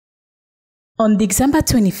On December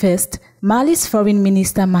 21st, Mali's Foreign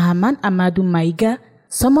Minister Mahamat Amadou Maïga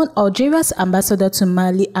summoned Algeria's ambassador to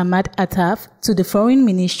Mali, Ahmad Attaf, to the Foreign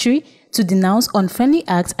Ministry to denounce unfriendly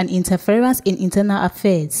acts and interference in internal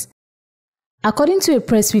affairs. According to a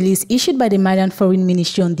press release issued by the Malian Foreign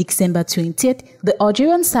Ministry on December 20th, the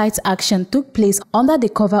Algerian side's action took place under the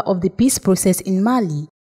cover of the peace process in Mali.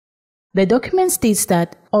 The document states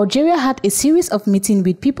that Algeria had a series of meetings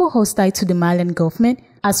with people hostile to the Malian government,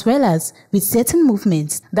 as well as with certain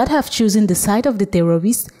movements that have chosen the side of the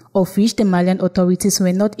terrorists, of which the Malian authorities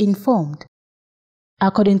were not informed.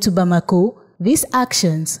 According to Bamako, these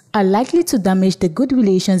actions are likely to damage the good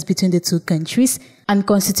relations between the two countries and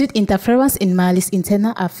constitute interference in Mali's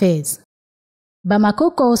internal affairs.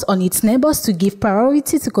 Bamako calls on its neighbors to give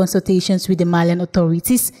priority to consultations with the Malian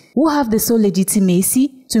authorities, who have the sole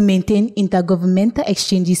legitimacy to maintain intergovernmental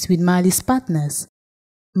exchanges with Mali's partners.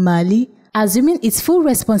 Mali, assuming its full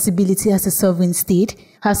responsibility as a sovereign state,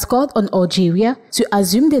 has called on Algeria to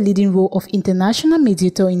assume the leading role of international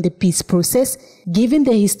mediator in the peace process, given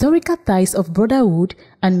the historical ties of brotherhood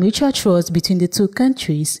and mutual trust between the two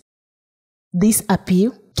countries. This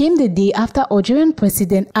appeal came the day after Algerian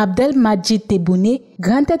President Abdelmadjid Tebboune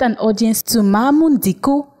granted an audience to Mamoun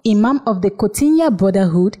Dicko, Imam of the Cotinha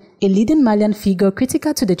Brotherhood, a leading Malian figure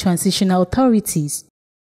critical to the transitional authorities.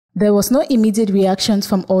 There was no immediate reaction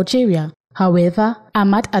from Algeria. However,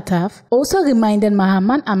 Ahmad Attaf also reminded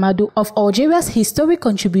Mahamat Amadou of Algeria's historic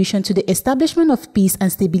contribution to the establishment of peace and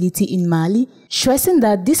stability in Mali, stressing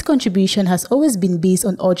that this contribution has always been based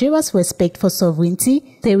on Algeria's respect for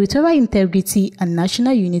sovereignty, territorial integrity, and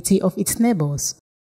national unity of its neighbors.